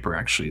published a paper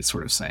actually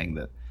sort of saying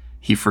that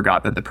he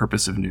forgot that the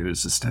purpose of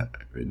news is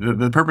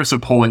the purpose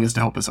of polling is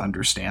to help us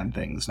understand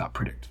things, not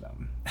predict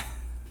them.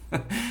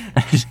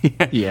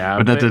 Yeah,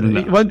 but that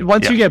didn't.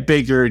 Once you get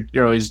big, you're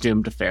always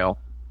doomed to fail.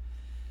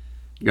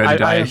 You gotta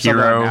die a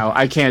hero. Now.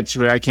 I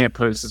can't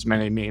post as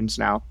many memes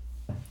now,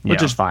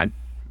 which is fine.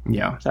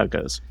 Yeah, that's how it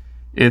goes.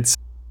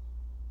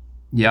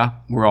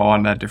 We're all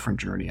on that different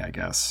journey, I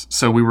guess.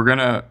 So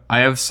I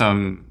have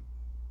some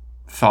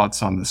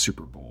thoughts on the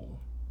Super Bowl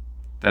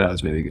that I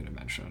was maybe going to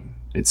mention.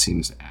 It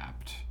seems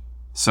apt.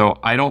 So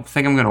I don't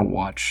think I'm going to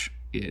watch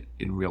it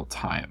in real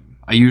time.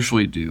 I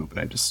usually do, but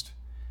I just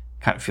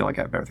kind of feel like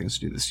I have better things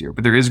to do this year.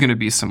 But there is going to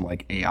be some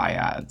like AI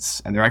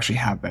ads, and there actually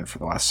have been for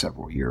the last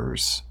several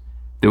years.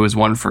 There was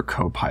one for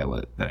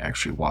Copilot that I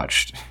actually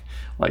watched,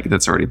 like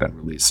that's already been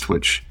released,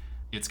 which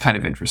it's kind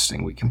of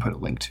interesting. We can put a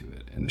link to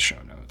it in the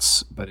show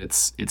notes, but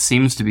it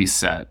seems to be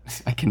set.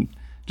 I can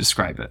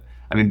describe it.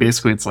 I mean,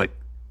 basically it's like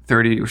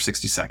 30 or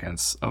 60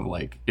 seconds of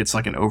like, it's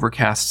like an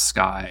overcast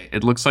sky.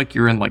 It looks like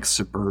you're in like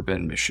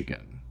suburban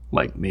Michigan,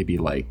 like maybe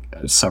like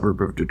a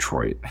suburb of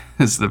Detroit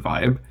is the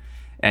vibe.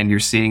 And you're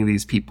seeing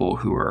these people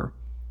who are,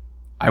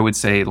 I would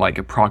say like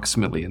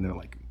approximately, and they're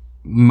like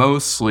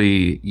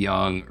mostly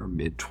young or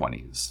mid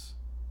 20s.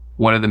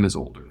 One of them is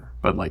older,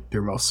 but like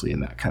they're mostly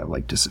in that kind of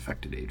like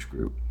disaffected age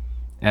group.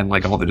 And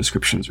like all the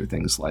descriptions are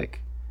things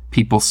like,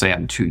 people say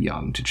I'm too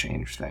young to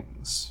change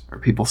things, or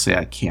people say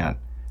I can't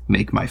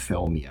make my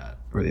film yet,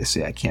 or they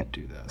say I can't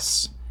do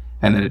this.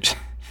 And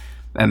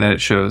then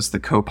it shows the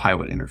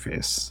Copilot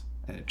interface,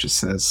 and it just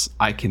says,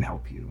 I can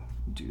help you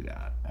do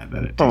that. And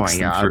then it takes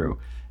them through.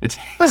 It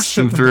takes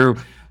them through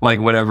like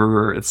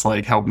whatever. It's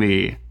like, help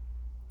me,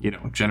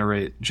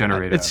 generate.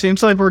 It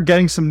seems like we're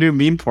getting some new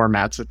meme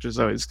formats, which is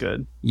always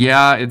good.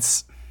 Yeah,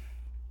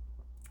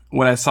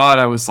 when I saw it,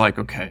 I was like,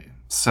 okay,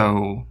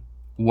 so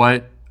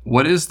what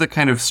is the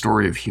kind of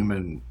story of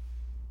human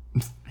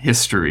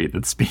history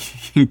that's being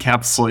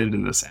encapsulated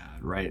in this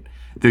ad, right?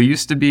 There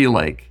used to be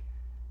like,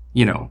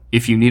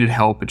 if you needed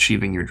help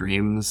achieving your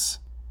dreams,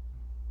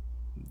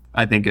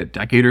 I think a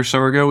decade or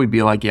so ago, we'd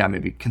be like, yeah,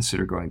 maybe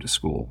consider going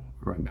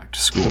back to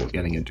school,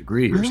 getting a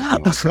degree or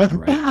something like that,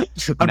 right?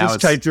 I'll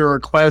just type your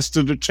request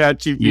into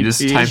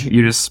ChatGPT.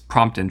 You just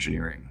prompt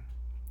engineering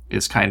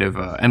is kind of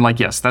and like,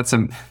 yes, it's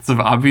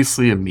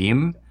obviously a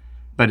meme,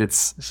 but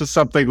this is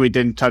something we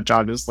didn't touch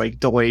on, is like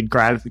delayed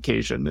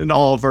gratification, and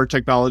all of our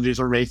technologies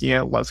are making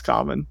it less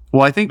common.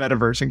 Well, I think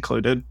metaverse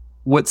included.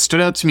 What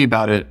stood out to me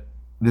about it,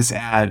 this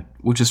ad,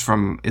 which is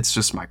it's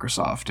just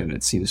Microsoft, and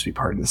it seems to be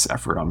part of this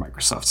effort on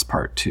Microsoft's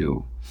part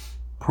to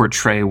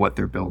portray what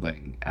they're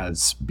building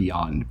as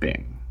beyond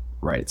Bing,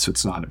 right? So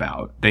it's not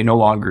about, they no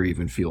longer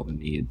even feel the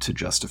need to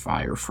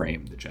justify or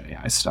frame the Gen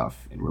AI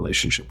stuff in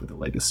relationship with the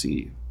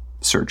legacy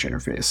search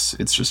interface.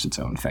 It's just its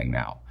own thing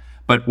now.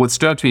 But what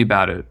stood out to me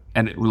about it,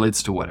 and it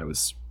relates to what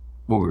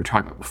we were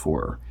talking about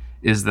before,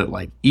 is that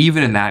like,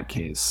 even in that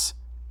case,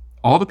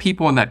 all the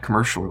people in that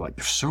commercial were like,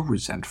 they're so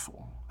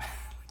resentful.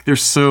 They're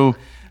so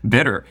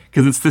bitter,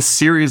 because it's this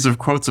series of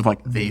quotes of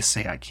like, they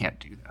say I can't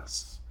do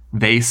this.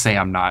 They say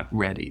I'm not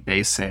ready.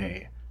 They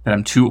say that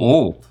I'm too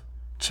old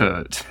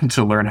to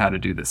learn how to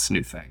do this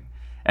new thing.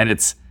 And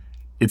it's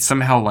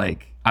somehow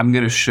like, I'm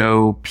going to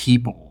show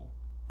people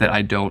that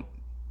I don't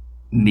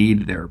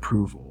need their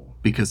approval,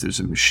 because there's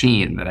a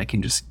machine that I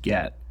can just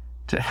get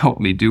to help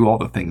me do all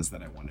the things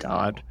that I want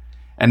to do.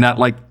 And that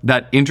like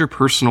that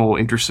interpersonal,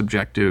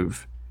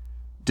 intersubjective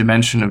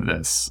dimension of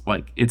this,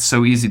 like it's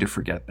so easy to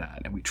forget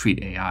that, and we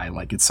treat AI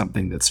like it's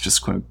something that's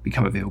just going to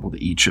become available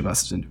to each of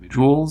us as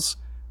individuals,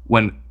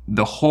 when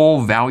the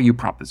whole value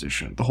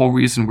proposition, the whole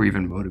reason we're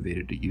even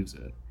motivated to use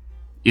it,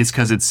 is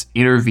because it's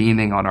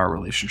intervening on our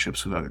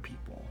relationships with other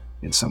people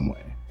in some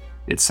way.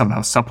 It's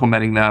somehow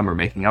supplementing them or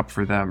making up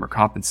for them or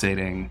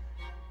compensating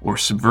or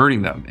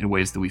subverting them in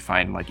ways that we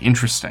find like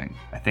interesting.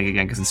 I think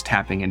again because it's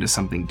tapping into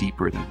something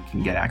deeper than we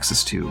can get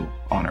access to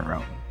on our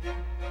own.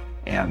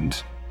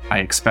 And I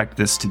expect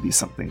this to be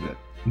something that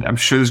I'm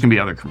sure there's gonna be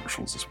other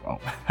commercials as well.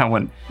 That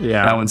one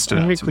stood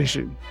out to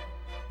me.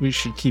 We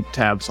should keep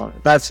tabs on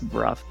it. That's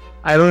rough.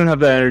 I don't have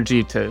the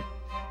energy to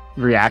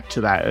react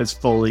to that as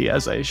fully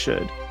as I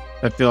should.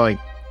 I feel like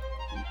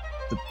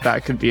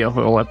that could be a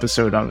whole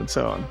episode on its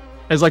own.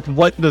 It's like,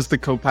 what does the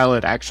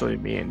Copilot actually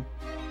mean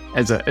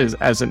as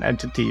an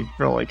entity?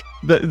 For like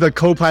the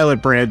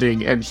Copilot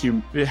branding and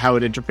how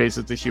it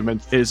interfaces with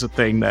humans is a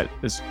thing that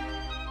is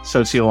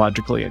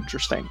sociologically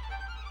interesting.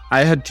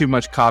 I had too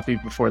much coffee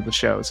before the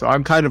show, so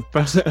I'm kind of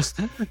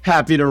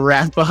happy to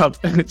wrap up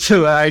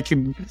so that I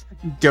can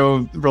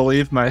go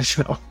relieve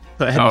myself.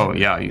 But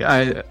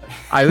yeah.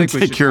 I think we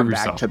Take should care of come back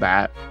yourself. to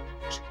that.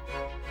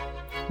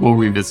 We'll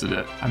revisit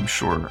it, I'm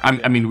sure.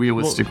 I mean,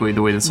 realistically,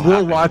 the way this will We'll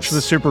happen watch is-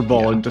 the Super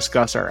Bowl and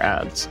discuss our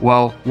ads.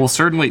 Well, we'll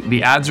certainly,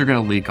 the ads are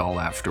going to leak all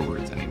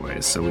afterwards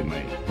anyways, so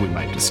we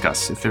might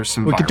discuss if there's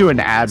some We could do an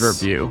viral ad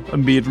ones. review, a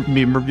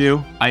meme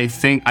review, I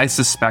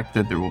suspect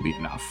that there will be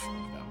enough.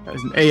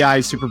 an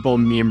AI Super Bowl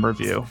meme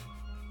review.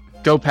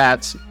 Go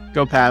Pats,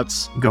 go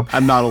Pats. Go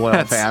I'm not a loyal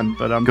Pats. fan,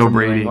 but I'm Go from New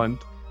Brady. England.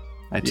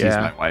 I tease Yeah.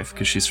 my wife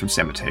because she's from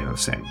San Mateo,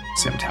 same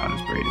town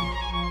as Brady.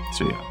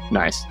 So yeah,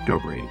 Nice. go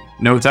Brady.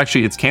 No,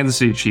 it's Kansas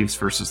City Chiefs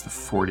versus the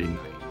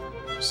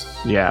 49ers.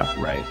 Yeah.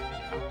 Right.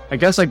 I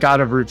guess I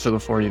gotta root for the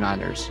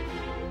 49ers.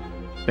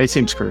 They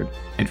seem screwed.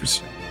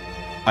 Interesting.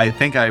 I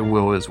think I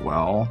will as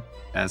well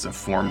as a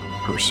former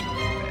person.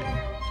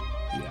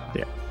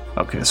 Yeah.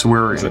 Okay, so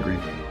we're in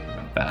agreement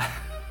about that.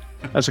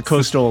 As a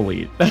coastal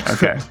elite.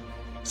 Okay.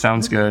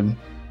 Sounds good.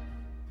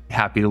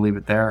 Happy to leave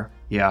it there.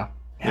 Yeah.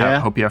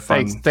 Hope you have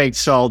fun.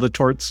 Thanks to all the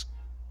torts.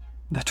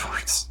 That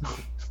works.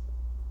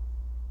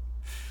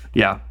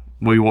 Yeah.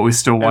 We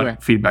still want Anyway.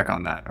 feedback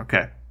on that.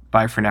 Okay.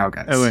 Bye for now,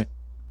 guys. Anyway,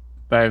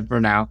 bye for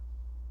now.